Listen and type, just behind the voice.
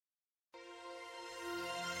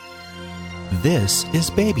This is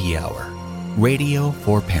Baby Hour, radio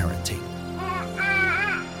for parenting.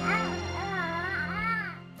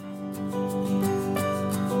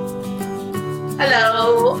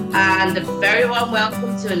 Hello, and a very warm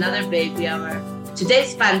welcome to another Baby Hour.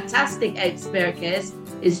 Today's fantastic expert guest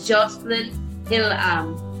is Joslyn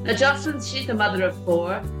Hillam. Now, Joslyn, she's a mother of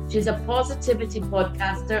four. She's a positivity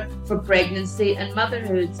podcaster for pregnancy and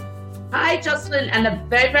motherhood. Hi, Joslyn, and a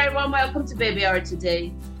very, very warm welcome to Baby Hour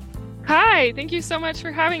today. Hi, thank you so much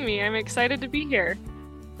for having me. I'm excited to be here.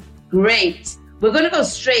 Great. We're going to go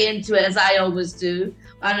straight into it, as I always do.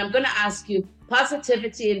 And I'm going to ask you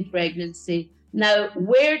positivity in pregnancy. Now,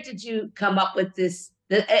 where did you come up with this?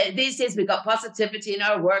 These days, we've got positivity in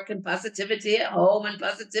our work and positivity at home and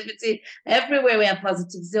positivity everywhere. We have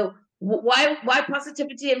positivity. So why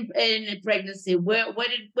positivity in pregnancy? Where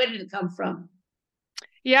did it come from?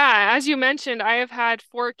 Yeah, as you mentioned, I have had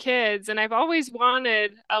four kids and I've always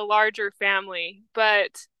wanted a larger family.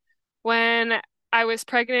 But when I was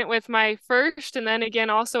pregnant with my first and then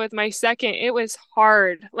again also with my second, it was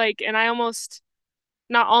hard. And I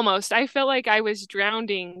felt like I was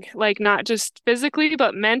drowning, not just physically,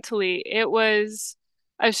 but mentally. It was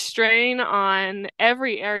a strain on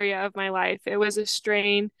every area of my life. It was a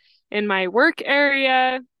strain in my work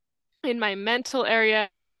area, in my mental area.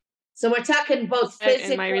 So we're talking both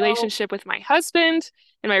physical, in my relationship with my husband,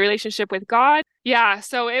 in my relationship with God. Yeah,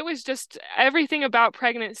 so it was just everything about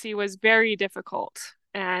pregnancy was very difficult.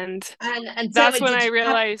 And that's when I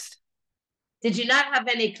realized. Did you not have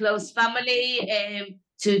any close family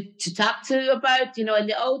to talk to about? You know, in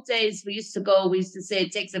the old days, we used to say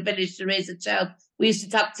it takes a village to raise a child. We used to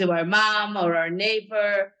talk to our mom or our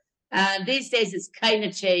neighbor. And these days it's kind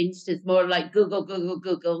of changed. It's more like Google.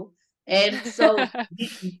 So,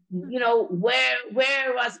 you know, where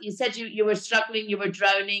was, you said you were struggling, you were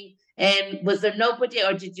drowning. And was there nobody,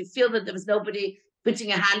 or did you feel that there was nobody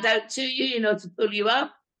putting a hand out to you, to pull you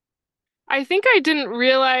up? I think I didn't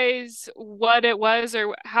realize what it was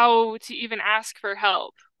or how to even ask for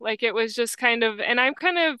help. It was just and I'm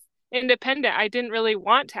kind of independent. I didn't really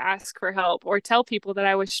want to ask for help or tell people that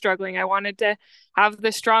I was struggling. I wanted to have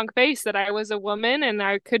the strong face that I was a woman and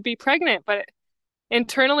I could be pregnant, but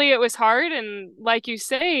internally it was hard. And like you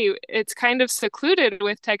say, it's kind of secluded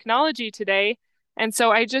with technology today. And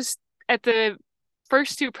so at the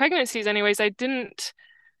first two pregnancies anyways, I didn't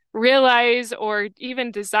realize or even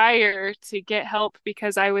desire to get help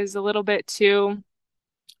because I was a little bit too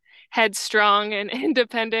headstrong and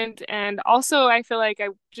independent. And also, I feel like I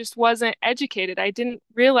just wasn't educated. I didn't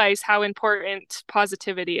realize how important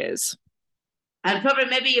positivity is. And probably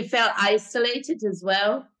maybe you felt isolated as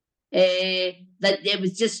well. That it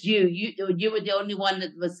was just you were the only one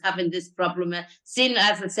that was having this problem. Seeing,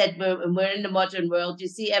 as I said, we're in the modern world. You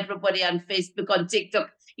see everybody on Facebook, on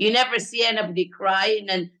TikTok. You never see anybody crying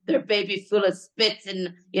and their baby full of spit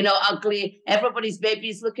and, ugly. Everybody's baby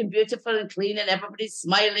is looking beautiful and clean and everybody's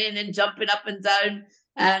smiling and jumping up and down.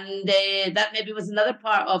 And that maybe was another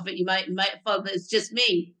part of it. You might have thought that it's just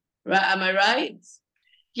me. Right? Am I right?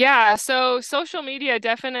 Yeah, so social media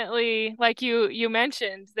definitely, like you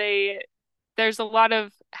mentioned, there's a lot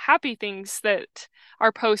of happy things that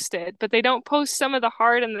are posted, but they don't post some of the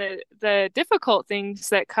hard and the difficult things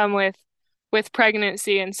that come with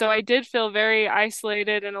pregnancy. And so I did feel very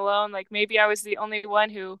isolated and alone, like maybe I was the only one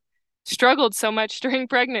who struggled so much during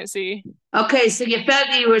pregnancy. Okay, so you felt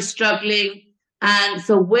you were struggling. And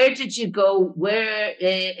so where did you go?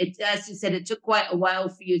 As you said, it took quite a while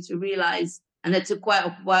for you to realize, and it took quite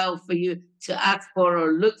a while for you to ask for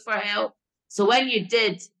or look for help. So when you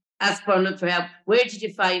did ask for or look for help, where did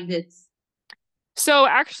you find it? So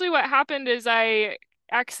actually what happened is I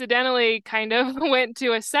accidentally kind of went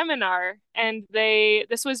to a seminar, and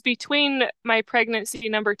this was between my pregnancy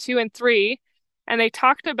number 2 and 3, and they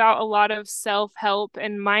talked about a lot of self-help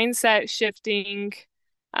and mindset shifting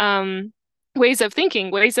ways of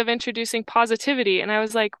thinking, ways of introducing positivity. And I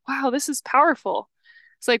was like, wow, this is powerful.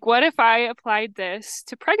 It's like, what if I applied this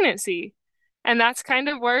to pregnancy? And that's kind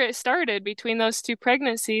of where it started. Between those two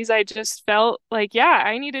pregnancies, I just felt like, yeah,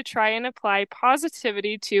 I need to try and apply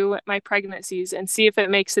positivity to my pregnancies and see if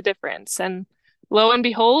it makes a difference. And lo and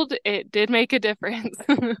behold, it did make a difference.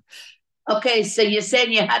 Okay, so you're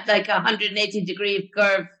saying you had like a 180-degree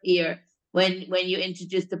curve here when you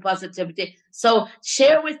introduced the positivity. So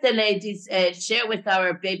share with the ladies, share with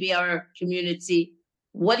our Baby Hour community,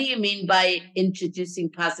 what do you mean by introducing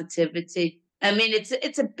positivity? I mean,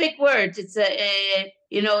 it's a big word. Is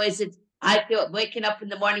it, I feel waking up in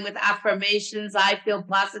the morning with affirmations, I feel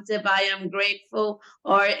positive, I am grateful,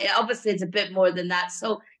 or obviously it's a bit more than that.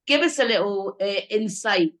 So give us a little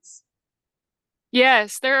insight.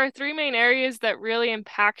 Yes, there are three main areas that really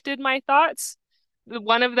impacted my thoughts.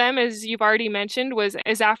 One of them, as you've already mentioned,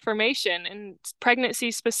 is affirmation and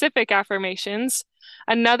pregnancy specific affirmations.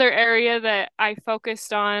 Another area that I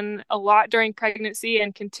focused on a lot during pregnancy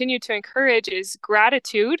and continue to encourage is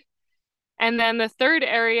gratitude. And then the third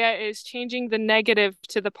area is changing the negative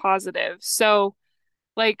to the positive. So,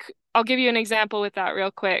 like, I'll give you an example with that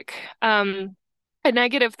real quick. A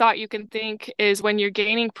negative thought you can think is when you're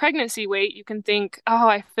gaining pregnancy weight, you can think, oh,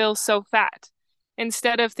 I feel so fat.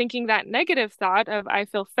 Instead of thinking that negative thought of I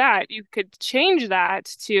feel fat, you could change that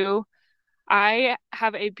to I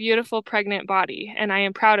have a beautiful pregnant body and I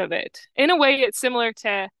am proud of it. In a way, it's similar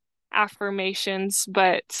to affirmations,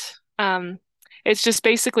 but it's just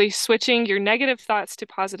basically switching your negative thoughts to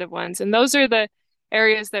positive ones. And those are the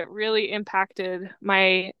areas that really impacted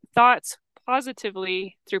my thoughts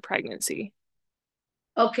positively through pregnancy.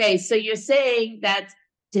 Okay, so you're saying that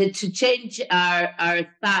to change our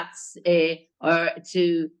thoughts or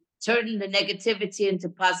to turn the negativity into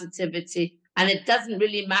positivity, and it doesn't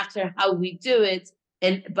really matter how we do it,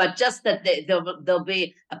 but just that there'll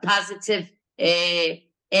be a positive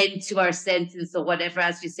end to our sentence or whatever,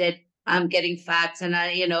 as you said. I'm getting fat and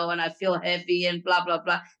I feel heavy and blah, blah,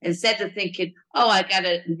 blah. Instead of thinking, oh, I got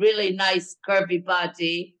a really nice curvy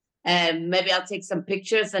body. Maybe I'll take some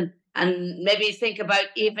pictures and maybe think about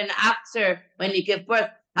even after when you give birth,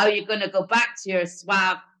 how you're going to go back to your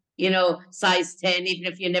swab, size 10,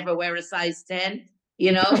 even if you never wear a size 10,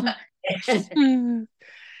 you know.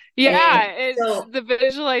 Yeah, it's So the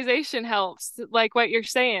visualization helps, like what you're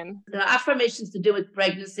saying. the affirmations to do with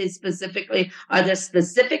pregnancy specifically, are there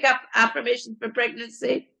specific affirmations for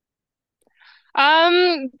pregnancy?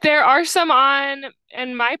 There are some on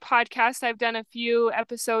in my podcast. I've done a few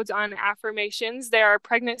episodes on affirmations. There are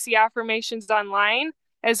pregnancy affirmations online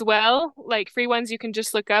as well, like free ones you can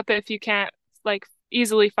just look up if you can't like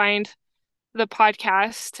easily find the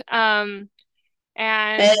podcast.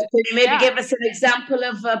 And Can you maybe yeah, give us an example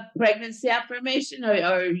of a pregnancy affirmation,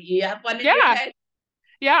 or you have one in your yeah, head?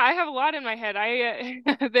 yeah. I have a lot in my head. I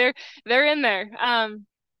they're in there.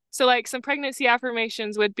 So like some pregnancy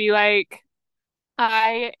affirmations would be like,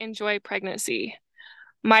 I enjoy pregnancy.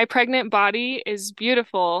 My pregnant body is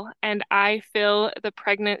beautiful and I feel the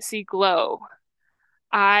pregnancy glow.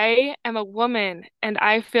 I am a woman and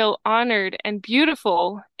I feel honored and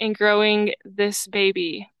beautiful in growing this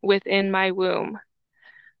baby within my womb.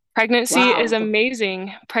 Pregnancy is Wow.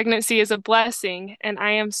 amazing. Pregnancy is a blessing, and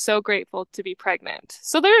I am so grateful to be pregnant.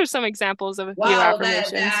 So there are some examples of a few Wow,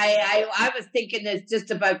 affirmations. I was thinking there's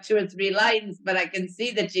just about 2 or 3 lines, but I can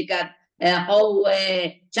see that you got a whole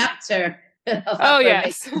chapter of Oh,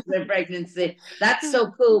 affirmations yes. for pregnancy. That's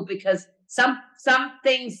so cool because some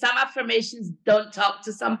things, some affirmations don't talk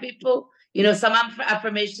to some people. Some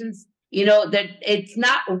affirmations, that it's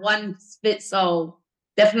not one fits all.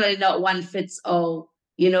 Definitely not one fits all.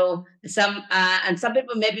 And some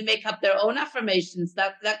people maybe make up their own affirmations.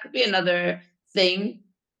 That could be another thing.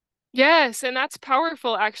 Yes, and that's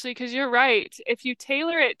powerful actually, because you're right. If you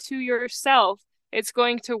tailor it to yourself, it's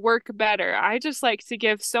going to work better. I just like to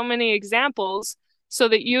give so many examples so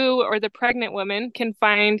that you or the pregnant woman can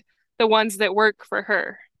find the ones that work for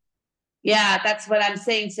her. Yeah, that's what I'm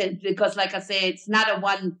saying. Because, like I say, it's not a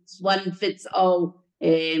one fits all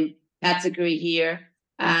category here,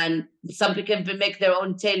 and some people can make their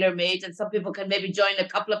own tailor made, and some people can maybe join a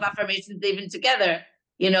couple of affirmations even together,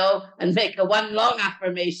 and make a one long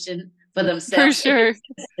affirmation for For themselves if it sure.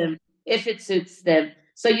 suits them. If it suits them.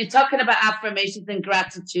 So you're talking about affirmations and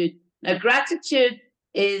gratitude. Now, gratitude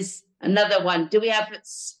is another one. Do we have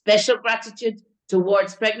special gratitude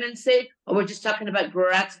towards pregnancy, or we're just talking about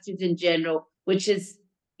gratitude in general, which is,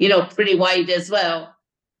 pretty wide as well?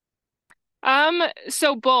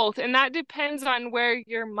 So both, and that depends on where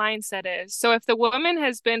your mindset is. So if the woman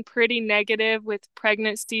has been pretty negative with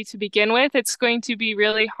pregnancy to begin with, it's going to be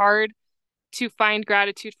really hard to find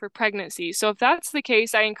gratitude for pregnancy. So if that's the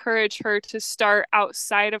case, I encourage her to start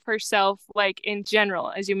outside of herself, like in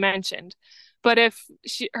general, as you mentioned. But if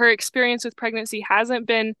her experience with pregnancy hasn't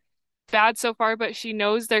been bad so far, but she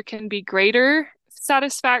knows there can be greater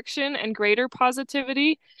satisfaction and greater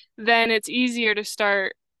positivity, then it's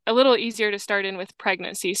a little easier to start in with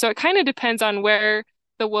pregnancy. So it kind of depends on where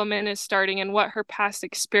the woman is starting and what her past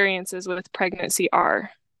experiences with pregnancy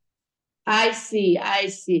are. I see. I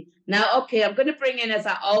see. Now, okay, I'm going to bring in, as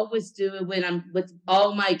I always do when I'm with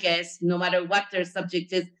all my guests, no matter what their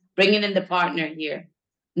subject is, bringing in the partner here.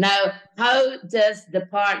 Now, how does the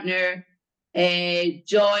partner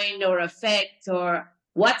join or affect, or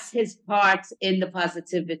what's his part in the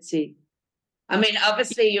positivity? I mean,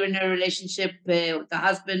 obviously, you're in a relationship with a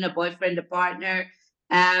husband, a boyfriend, a partner.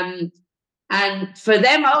 Um, and for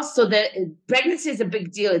them also, the pregnancy is a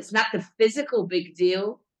big deal. It's not the physical big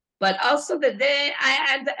deal, but also that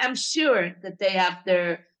and I'm sure that they have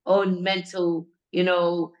their own mental,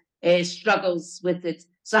 struggles with it.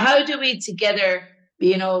 So how do we together,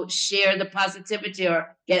 share the positivity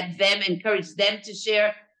or encourage them to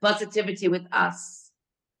share positivity with us?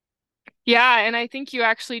 Yeah, and I think you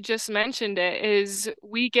actually just mentioned it is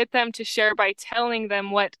we get them to share by telling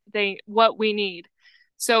them what we need.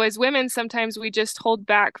 So as women, sometimes we just hold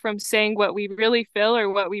back from saying what we really feel or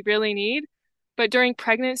what we really need. But during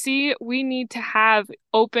pregnancy, we need to have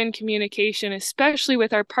open communication, especially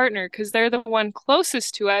with our partner, because they're the one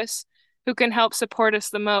closest to us who can help support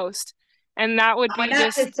us the most. And that would We're be not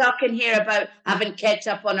just just talking here about having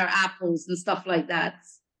ketchup on our apples and stuff like that.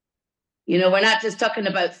 We're not just talking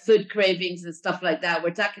about food cravings and stuff like that.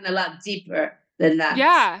 We're talking a lot deeper than that.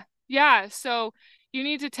 Yeah, yeah. So you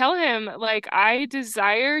need to tell him, like, I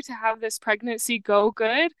desire to have this pregnancy go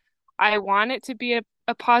good. I want it to be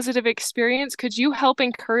a positive experience. Could you help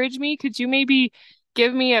encourage me? Could you maybe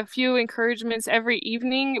give me a few encouragements every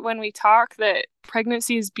evening when we talk that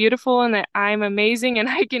pregnancy is beautiful and that I'm amazing and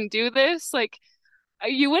I can do this? Like,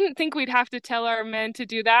 you wouldn't think we'd have to tell our men to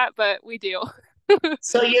do that, but we do.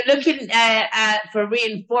 So you're looking for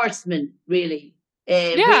reinforcement, really,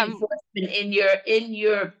 Yeah, reinforcement in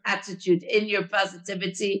your attitude, in your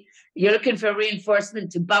positivity. You're looking for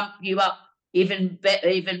reinforcement to bump you up even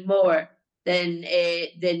more than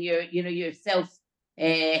your self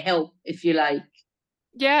help, if you like.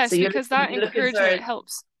 So yes, you're because that you're looking for. encouragement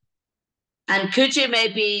helps. And could you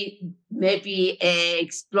maybe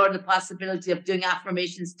explore the possibility of doing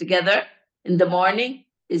affirmations together in the morning?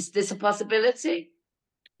 Is this a possibility?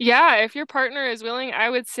 Yeah, if your partner is willing, I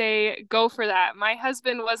would say go for that. My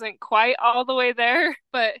husband wasn't quite all the way there,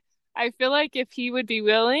 but I feel like if he would be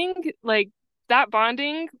willing, like that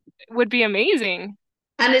bonding would be amazing.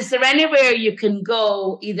 And is there anywhere you can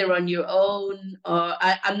go either on your own or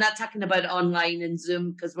I'm not talking about online and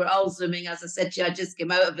Zoom because we're all Zooming. As I said to you, I just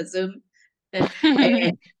came out of a Zoom.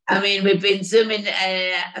 I mean, we've been Zooming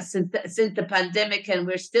since the pandemic and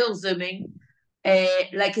we're still Zooming.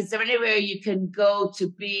 Like, is there anywhere you can go to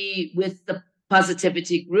be with the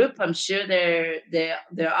positivity group? I'm sure there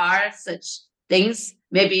are such things.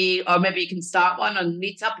 Maybe you can start one on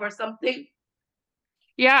Meetup or something.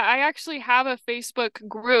 Yeah, I actually have a Facebook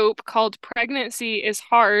group called Pregnancy is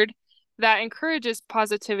Hard that encourages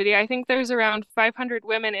positivity. I think there's around 500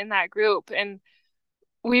 women in that group, and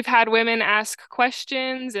we've had women ask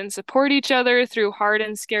questions and support each other through hard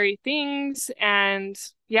and scary things. And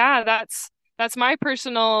yeah, that's my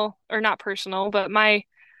personal, or not personal, but my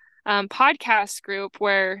podcast group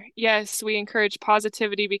where, yes, we encourage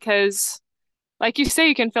positivity because, like you say,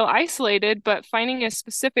 you can feel isolated, but finding a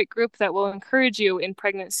specific group that will encourage you in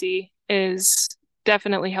pregnancy is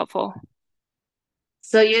definitely helpful.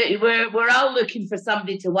 So we're all looking for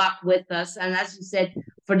somebody to walk with us, and as you said,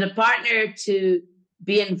 for the partner to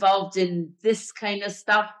be involved in this kind of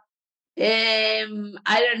stuff. I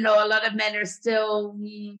don't know. A lot of men are still.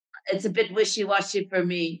 It's a bit wishy washy for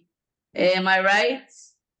me. Am I right?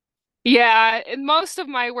 Yeah, and most of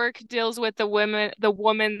my work deals with the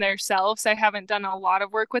woman themselves. I haven't done a lot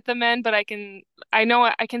of work with the men, but I know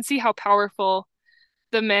I can see how powerful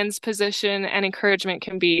the men's position and encouragement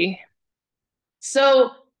can be. So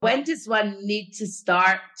when does one need to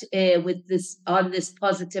start with this on this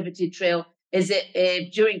positivity trail? Is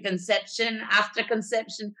it during conception, after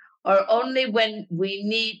conception, or only when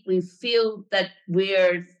we feel that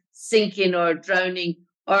we're sinking or drowning?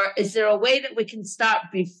 Or is there a way that we can start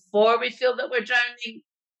before we feel that we're drowning?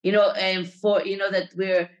 And for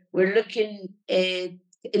that we're looking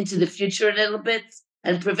into the future a little bit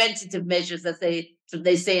and preventative measures, as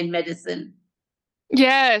they say in medicine.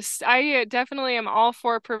 Yes, I definitely am all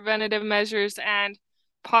for preventative measures and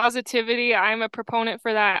positivity. I'm a proponent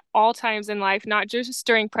for that all times in life, not just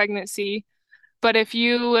during pregnancy. But if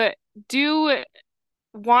you do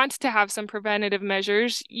want to have some preventative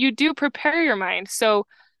measures, you do prepare your mind. So,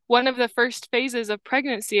 one of the first phases of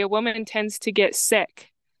pregnancy, a woman tends to get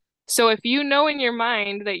sick. So, if you know in your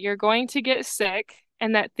mind that you're going to get sick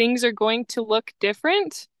and that things are going to look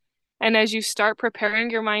different, and as you start preparing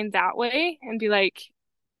your mind that way and be like,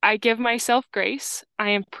 I give myself grace. I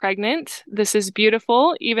am pregnant. This is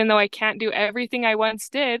beautiful, even though I can't do everything I once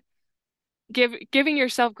did. Giving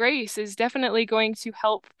yourself grace is definitely going to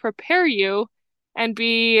help prepare you and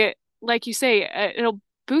be, like you say, it'll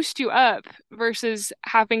boost you up versus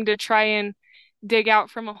having to try and dig out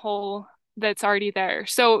from a hole that's already there.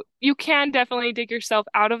 So you can definitely dig yourself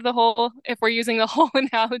out of the hole if we're using the hole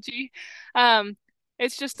analogy.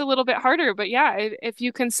 It's just a little bit harder, but yeah, if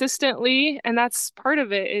you consistently, and that's part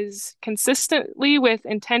of it, is consistently with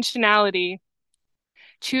intentionality,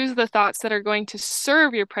 choose the thoughts that are going to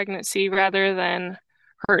serve your pregnancy rather than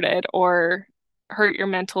hurt it or hurt your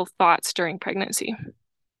mental thoughts during pregnancy.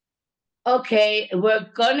 Okay, we're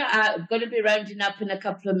gonna be rounding up in a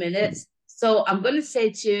couple of minutes. So I'm going to say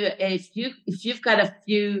to you, if you've got a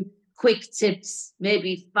few quick tips,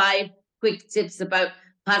 maybe 5 quick tips about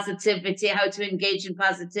positivity, how to engage in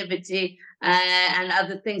positivity, and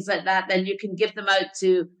other things like that, then you can give them out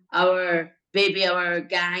to our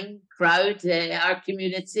gang crowd, our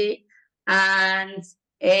community, and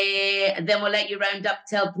then we'll let you round up,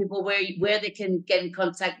 tell people where they can get in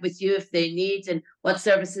contact with you if they need, and what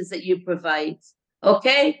services that you provide.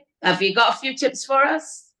 Okay, have you got a few tips for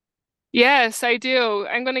us? Yes, I do.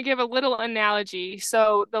 I'm going to give a little analogy.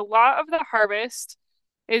 So the law of the harvest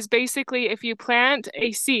is basically if you plant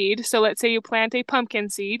a seed, so let's say you plant a pumpkin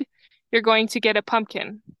seed, you're going to get a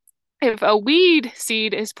pumpkin. If a weed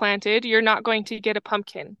seed is planted, you're not going to get a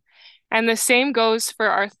pumpkin. And the same goes for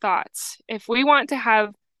our thoughts. If we want to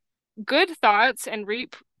have good thoughts and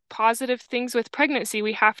reap positive things with pregnancy,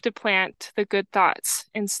 we have to plant the good thoughts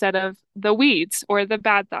instead of the weeds or the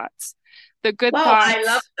bad thoughts. The good Wow, thoughts. I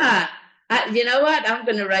love that. You know what? I'm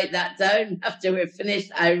going to write that down after we're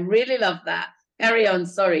finished. I really love that. Carry on.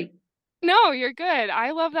 Sorry. No, you're good.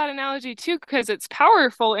 I love that analogy too, because it's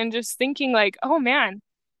powerful in just thinking like, oh man,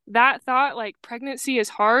 that thought like pregnancy is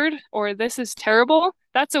hard or this is terrible.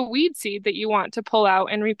 That's a weed seed that you want to pull out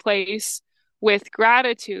and replace with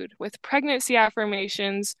gratitude, with pregnancy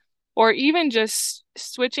affirmations, or even just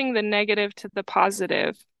switching the negative to the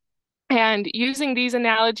positive. And using these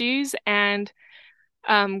analogies and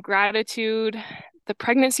gratitude, the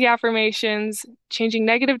pregnancy affirmations, changing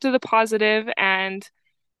negative to the positive, and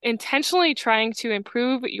intentionally trying to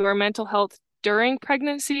improve your mental health during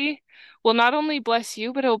pregnancy will not only bless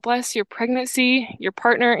you, but it will bless your pregnancy, your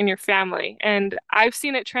partner, and your family. And I've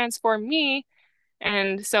seen it transform me.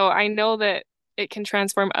 And so I know that it can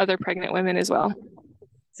transform other pregnant women as well.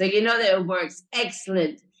 So you know that it works.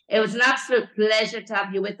 Excellent. It was an absolute pleasure to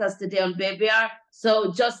have you with us today on Baby Hour.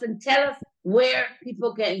 So Joslyn, tell us where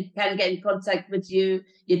people can get in contact with you,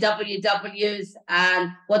 your WWs,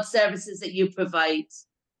 and what services that you provide.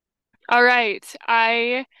 All right.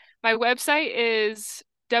 My website is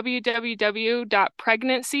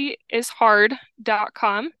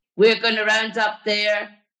www.pregnancyishard.com. We're going to round up there.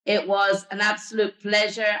 It was an absolute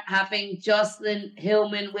pleasure having Joslyn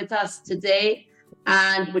Hillam with us today.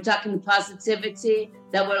 And we're talking positivity,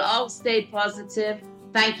 that we'll all stay positive.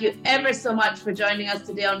 Thank you ever so much for joining us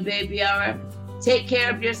today on Baby Hour. Take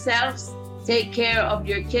care of yourselves. Take care of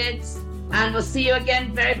your kids. And we'll see you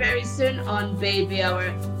again very, very soon on Baby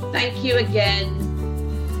Hour. Thank you again.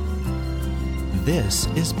 This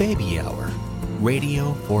is Baby Hour,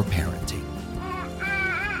 radio for parents.